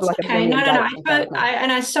 sorry, oh, I've got that's like a okay. No, million no, no. dates in front of me.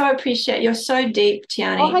 And I so appreciate you're so deep, Oh,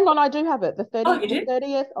 Tiarnie. hang on, I do have it. Oh, you The do?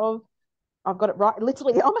 30th of, I've got it right.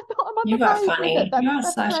 Literally, I'm on the You are page with it. funny. You are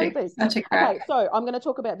That's crazy. such a Okay, crack. so I'm going to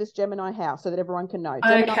talk about this Gemini house so that everyone can know.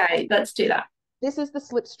 Gemini, Okay, let's do that. this is the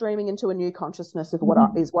slipstreaming into a new consciousness of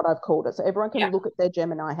Mhm. is what I've called it. So everyone can Yeah. look at their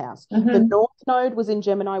Gemini house. The Hmm. North Node was in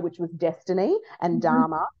Gemini, which was destiny and Hmm.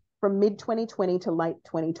 Dharma from mid 2020 to late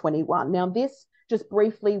 2021. Now, this just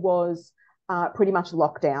briefly was pretty much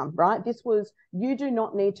lockdown, right? This was, you do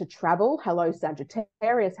not need to travel. Hello,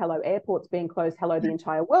 Sagittarius. Hello, airports being closed. Hello, the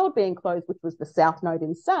entire world being closed, which was the South Node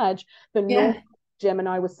in Sag. The Yeah. North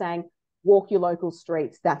Gemini was saying, walk your local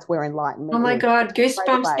streets. That's where Oh enlightenment my is. God, Straight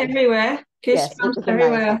goosebumps away. everywhere. Yes, it Goosebumps was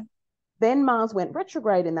amazing. everywhere. Then Mars went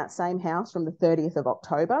retrograde in that same house from the 30th of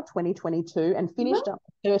October 2022 and finished Mhm. up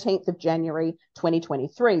 13th of January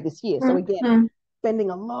 2023 this year. So again, Mhm. spending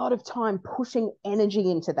a lot of time pushing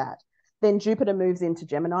energy into that. Then Jupiter moves into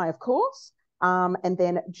Gemini, of course. And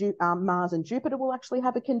then Mars and Jupiter will actually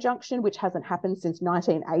have a conjunction, which hasn't happened since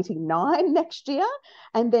 1989 next year.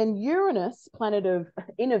 And then Uranus, planet of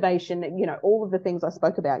innovation, all of the things I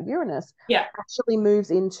spoke about, Uranus, Yeah. actually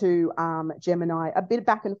moves into Gemini, a bit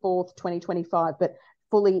back and forth 2025, but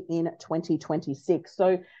fully in 2026.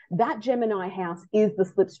 So that Gemini house is the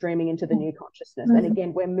slipstreaming into the new consciousness. And Mhm.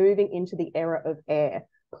 again, we're moving into the era of air.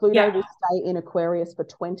 Pluto Yeah. will stay in Aquarius for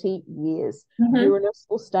 20 years. Hmm. Uranus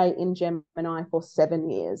will stay in Gemini for 7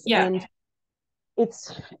 years. Yeah. And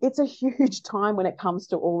it's a huge time when it comes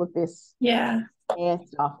to all of this Yeah. air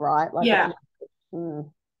stuff, right? Like Yeah. mm,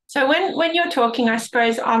 So when you're talking, I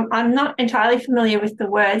suppose I'm not entirely familiar with the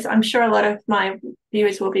words. I'm sure a lot of my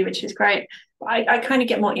viewers will be, which is great. I kind of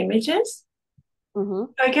get more images.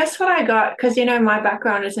 mm-hmm, I guess what I got, because my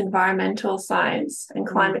background is environmental science and mm,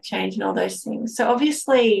 climate change and all those things. So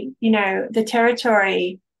obviously, the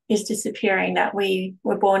territory is disappearing that we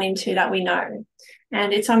were born into, that we know.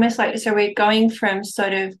 And it's almost like, so we're going from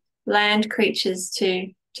sort of land creatures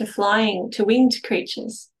to flying, to winged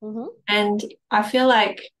creatures. mm-hmm. And I feel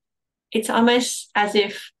like it's almost as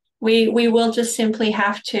if we will just simply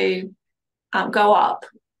have to go up.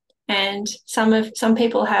 And some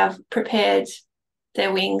people have prepared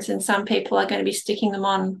their wings, and some people are going to be sticking them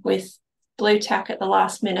on with blue tack at the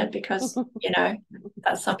last minute because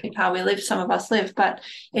that's some people how we live. Some of us live, but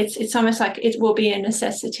it's almost like it will be a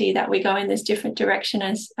necessity that we go in this different direction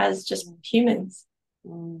as just humans.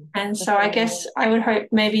 And so I guess I would hope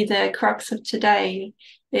maybe the crux of today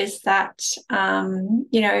is that,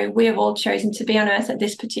 we have all chosen to be on Earth at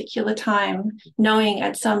this particular time, knowing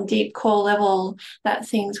at some deep core level that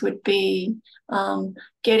things would be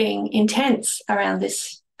getting intense around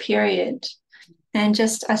this period. And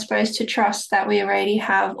just, I suppose, to trust that we already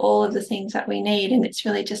have all of the things that we need. And it's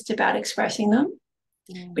really just about expressing them,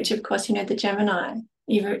 which, of course, the Gemini,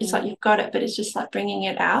 it's like you've got it, but it's just like bringing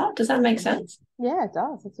it out. Does that make sense? Yeah, it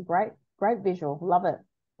does. It's a great visual. Love it.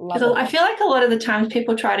 Love Because it. I feel like a lot of the times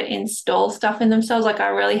people try to install stuff in themselves, like I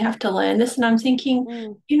really have to learn this. And I'm thinking,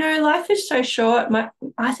 life is so short.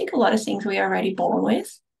 I think a lot of things we are already born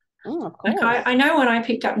with. Of Like course. I know when I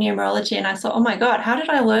picked up numerology and I thought, oh my God, how did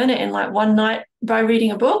I learn it in like one night by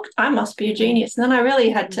reading a book? I must be a genius. And then I really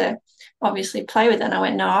had to obviously play with it. And I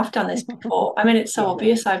went, no, I've done this before. I mean, it's so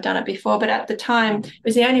obvious I've done it before, but at the time it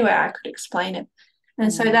was the only way I could explain it.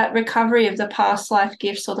 And so that recovery of the past life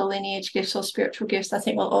gifts or the lineage gifts or spiritual gifts, I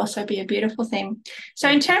think will also be a beautiful thing. So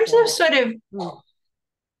in terms of sort of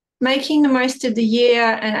making the most of the year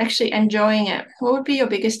and actually enjoying it, what would be your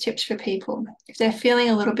biggest tips for people if they're feeling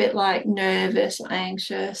a little bit like nervous or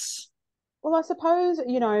anxious? Well, I suppose,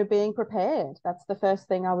 being prepared. That's the first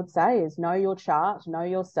thing I would say is know your chart, know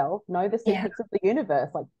yourself, know the Yeah. secrets of the universe.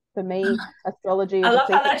 Like for me, astrology I is a love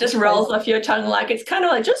how secret. that just rolls off your tongue. Like it's kind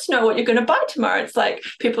of like, just know what you're going to buy tomorrow. It's like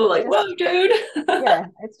people are like, whoa, dude. Yeah,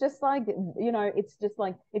 it's just like, it's just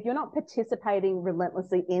like if you're not participating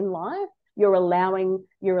relentlessly in life, you're allowing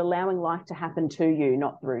life to happen to you,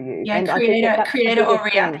 not through you. Yeah, And I think that's the creator or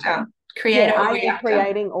biggest thing. reactor. Yeah, Creator or are you reactor.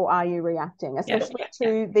 creating or are you reacting, Yeah, especially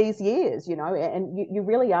yeah. to these years, and you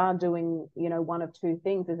really are doing, one of two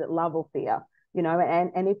things. Is it love or fear?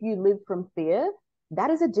 And if you live from fear, that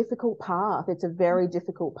is a difficult path. It's a very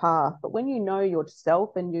difficult path. But when you know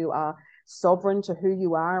yourself and you are sovereign to who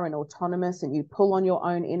you are and autonomous and you pull on your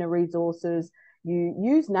own inner resources, you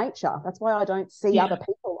use nature. That's why I don't see Yeah. other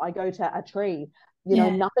people. I go to a tree. Yeah.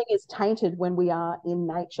 Nothing is tainted when we are in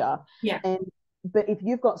nature. Yeah. And But if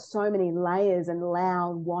you've got so many layers and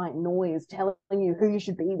loud white noise telling you who you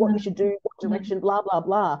should be, what you should do, what direction, blah, blah,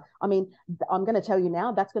 blah. I mean, I'm going to tell you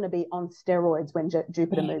now, that's going to be on steroids when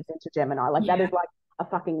Jupiter moves into Gemini. Like that is like a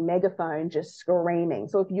fucking megaphone just screaming.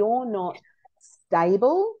 So if you're not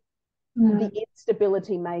stable, the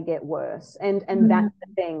instability may get worse. And that's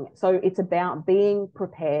the thing. So it's about being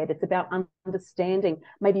prepared. It's about understanding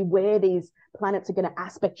maybe where these planets are going to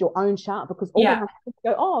aspect your own chart, because all the time you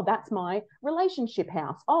go, oh, that's my relationship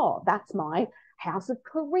house. Oh, that's my house of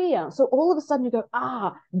career. So all of a sudden you go,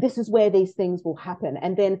 this is where these things will happen.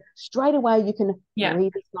 And then straight away you can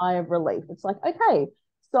breathe a sigh of relief. It's like, okay,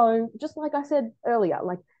 so just like I said earlier,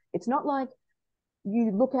 like it's not like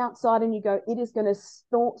you look outside and you go, it is going to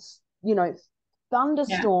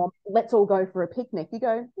thunderstorm, let's all go for a picnic. You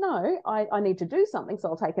go, no, I need to do something, so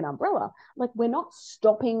I'll take an umbrella. Like we're not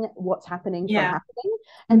stopping what's happening from happening.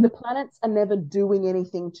 And the planets are never doing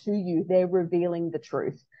anything to you. They're revealing the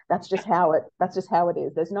truth. That's just how it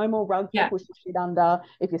is. There's no more rugs to push your shit under.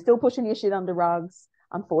 If you're still pushing your shit under rugs,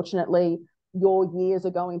 unfortunately, your years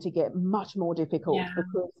are going to get much more difficult,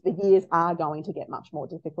 because the years are going to get much more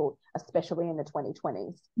difficult, especially in the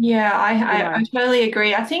 2020s. Yeah, I totally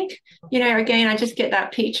agree. I think, again, I just get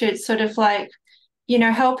that picture. It's sort of like,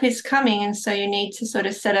 help is coming, and so you need to sort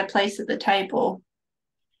of set a place at the table.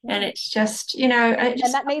 And it's just, and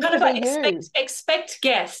that needs to be you. Expect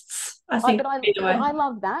guests, I think. But I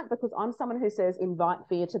love that, because I'm someone who says invite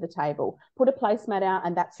fear to the table. Put a placemat out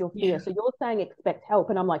and that's your fear. So you're saying expect help.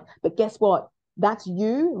 And I'm like, but guess what? That's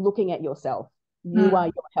you looking at yourself. You are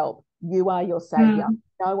your help. You are your savior.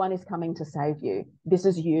 No one is coming to save you. This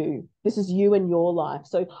is you. This is you and your life.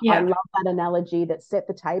 So I love that analogy, that set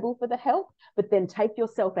the table for the help, but then take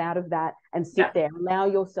yourself out of that and sit there. Allow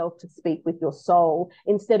yourself to speak with your soul,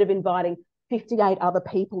 instead of inviting 58 other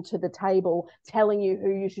people to the table telling you who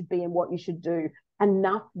you should be and what you should do.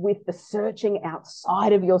 Enough with the searching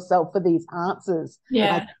outside of yourself for these answers.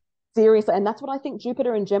 Like, seriously. And that's what I think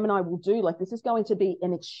Jupiter and Gemini will do. Like, this is going to be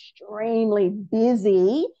an extremely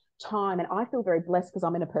busy time. And I feel very blessed because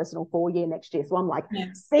I'm in a personal 4-year next year. So I'm like,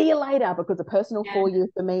 see you later, because a personal 4 years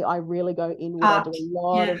for me, I really go inward. I do a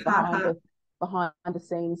lot of behind the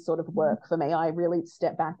scenes sort of work for me. I really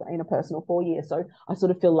step back in a personal 4 years. So I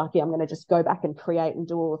sort of feel lucky I'm going to just go back and create and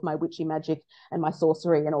do all of my witchy magic and my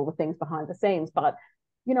sorcery and all the things behind the scenes. But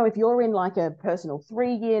if you're in like a personal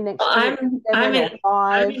 3 year next year, I'm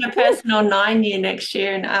in a personal 9 year next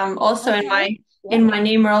year, and also in my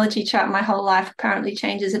numerology chart, my whole life currently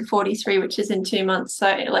changes at 43, which is in 2 months. So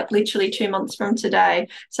like literally 2 months from today.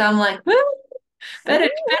 So I'm like, woo, better.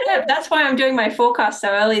 That's why I'm doing my forecast so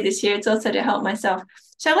early this year. It's also to help myself.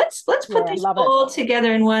 So let's put this all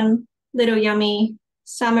together in one little yummy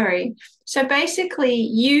summary. So basically,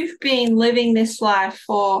 you've been living this life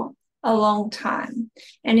for a long time,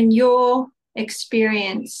 and in your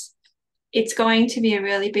experience, it's going to be a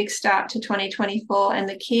really big start to 2024, and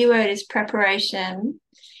the keyword is preparation.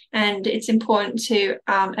 And it's important to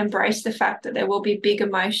embrace the fact that there will be big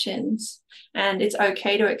emotions, and it's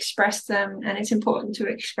okay to express them, and it's important to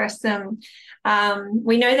express them.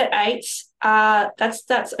 We know that eights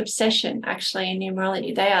that's obsession, actually, in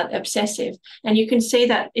numerology. They are obsessive, and you can see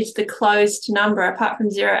that it's the closed number. Apart from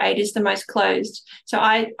 0, 8 is the most closed. So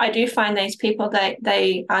I do find these people,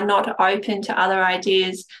 they are not open to other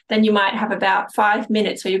ideas. Then you might have about 5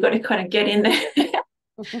 minutes where you've got to kind of get in there.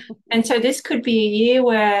 And so this could be a year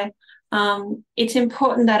where it's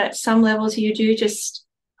important that at some levels you do just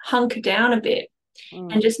hunker down a bit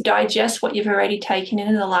and just digest what you've already taken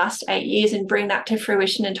in the last 8 years and bring that to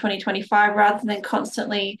fruition in 2025, rather than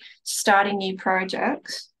constantly starting new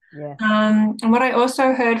projects. And what I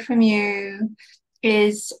also heard from you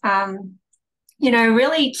is,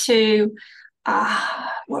 really to,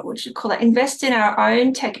 what would you call it, invest in our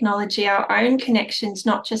own technology, our own connections,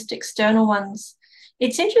 not just external ones.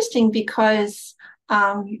 It's interesting because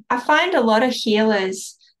I find a lot of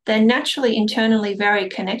healers, they're naturally internally very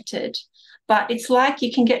connected, but it's like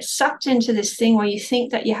you can get sucked into this thing where you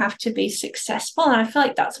think that you have to be successful. And I feel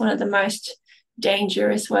like that's one of the most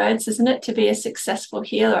dangerous words, isn't it? To be a successful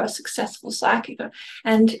healer or a successful psychic.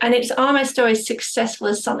 And it's almost always successful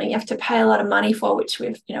as something you have to pay a lot of money for, which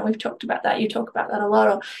we've talked about that. You talk about that a lot,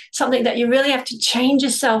 or something that you really have to change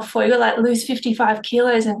yourself for. You like lose 55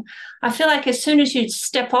 kilos. And I feel like as soon as you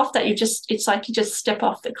step off that, it's like you just step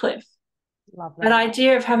off the cliff. Love that. That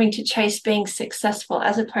idea of having to chase being successful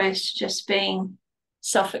as opposed to just being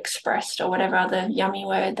self-expressed, or whatever other yummy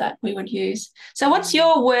word that we would use. So what's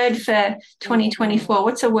your word for 2024?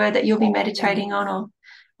 What's a word that you'll be meditating on or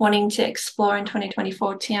wanting to explore in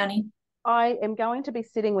 2024, Tiarnie? I am going to be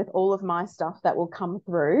sitting with all of my stuff that will come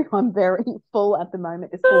through. I'm very full at the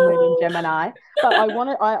moment, this full moon in Gemini. But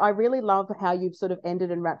I really love how you've sort of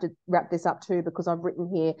ended and wrapped this up too, because I've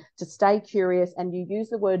written here to stay curious, and you use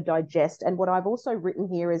the word digest. And what I've also written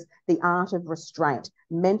here is the art of restraint.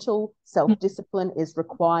 Mental self-discipline is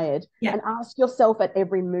required. Yeah. And ask yourself at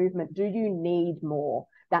every movement, do you need more?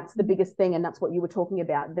 That's the biggest thing, and that's what you were talking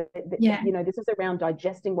about. You know, this is around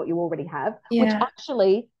digesting what you already have, which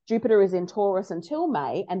actually Jupiter is in Taurus until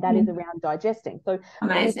May, and that is around digesting. So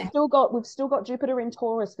amazing. we've still got Jupiter in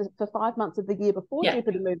Taurus for 5 months of the year before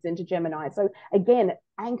Jupiter moves into Gemini. So again,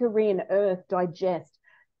 anchor in, earth, digest.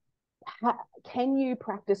 Can you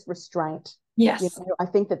practice restraint? Yes. You know, I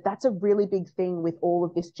think that's a really big thing with all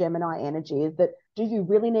of this Gemini energy, is that do you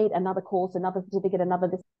really need another course, another certificate, another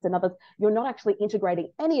this, another? You're not actually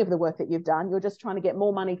integrating any of the work that you've done. You're just trying to get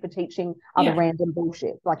more money for teaching other random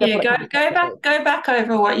bullshit. Like that's go back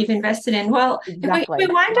over what you've invested in. Well, exactly.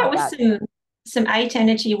 we wind up with some 8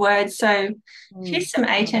 energy words. So here's some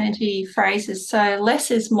 8 energy phrases. So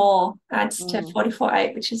less is more adds to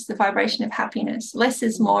 44-8, which is the vibration of happiness. Less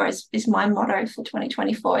is more is my motto for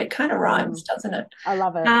 2024. It kind of rhymes, doesn't it? I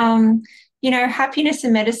love it. You know, happiness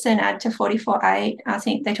and medicine add to 44-8. I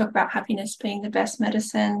think they talk about happiness being the best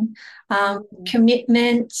medicine.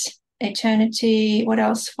 Commitment, eternity. What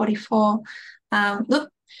else? 44. Look,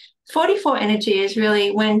 44 energy is really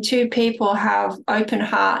when two people have open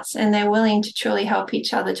hearts and they're willing to truly help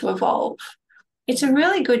each other to evolve. It's a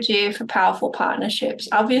really good year for powerful partnerships.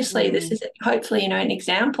 Obviously, this is hopefully, you know, an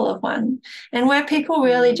example of one. And where people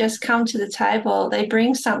really just come to the table, they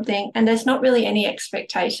bring something and there's not really any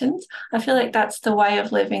expectations. I feel like that's the way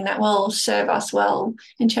of living that will serve us well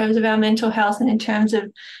in terms of our mental health and in terms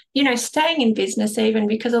of, you know, staying in business even,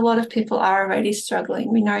 because a lot of people are already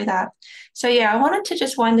struggling. We know that. So, yeah, I wanted to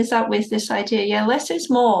just wind this up with this idea. Yeah, less is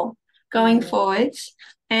more going forwards.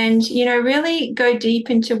 And, you know, really go deep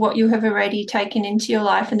into what you have already taken into your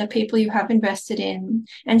life and the people you have invested in,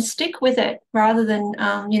 and stick with it rather than,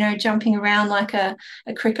 you know, jumping around like a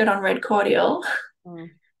cricket on red cordial.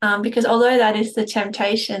 Because although that is the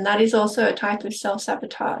temptation, that is also a type of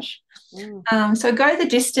self-sabotage. So go the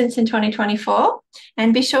distance in 2024,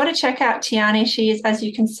 and be sure to check out Tiarnie. She is, as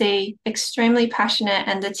you can see, extremely passionate,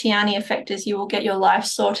 and the Tiarnie effect is you will get your life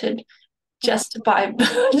sorted just by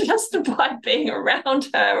being around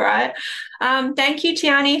her, right? Thank you,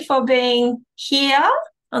 Tiarnie, for being here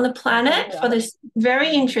on the planet for this very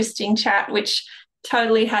interesting chat, which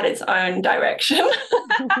totally had its own direction.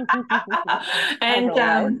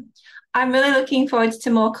 And I'm really looking forward to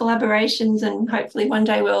more collaborations, and hopefully one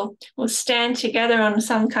day we'll stand together on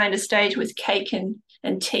some kind of stage with cake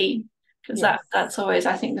and tea, because that's always,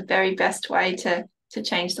 I think, the very best way to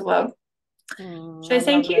change the world. So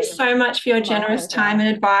thank you so much for your generous time and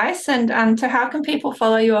advice. And so how can people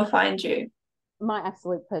follow you or find you? My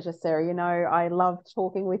absolute pleasure, Sarah. You know, I love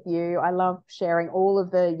talking with you. I love sharing all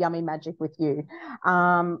of the yummy magic with you.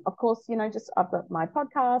 Of course, you know, just I've got my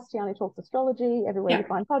podcast, Tiarnie Talks Astrology, everywhere you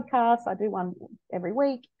find podcasts. I do one every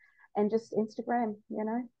week, and just Instagram, you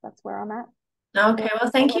know, that's where I'm at. Okay,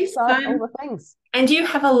 well, thank you so much. All the things. And you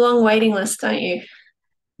have a long waiting list, don't you?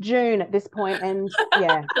 June at this point, and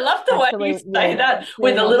yeah, I love the way you say that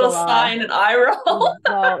with a little sign and eye roll.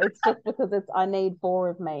 Well, it's just because I need 4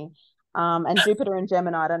 of me. And Jupiter and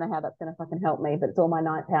Gemini, I don't know how that's going to fucking help me, but it's all my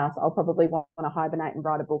 9th house. I'll probably want to hibernate and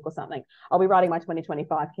write a book or something. I'll be writing my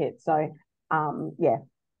 2025 kit. So, yeah.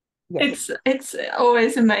 It's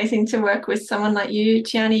always amazing to work with someone like you,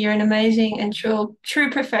 Tiarnie. You're an amazing and true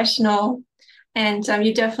professional. And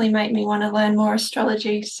you definitely make me want to learn more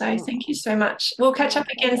astrology. So thank you so much. We'll catch up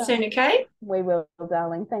again soon, okay? We will,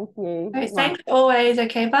 darling. Thank you. Thanks always.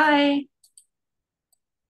 Okay, bye.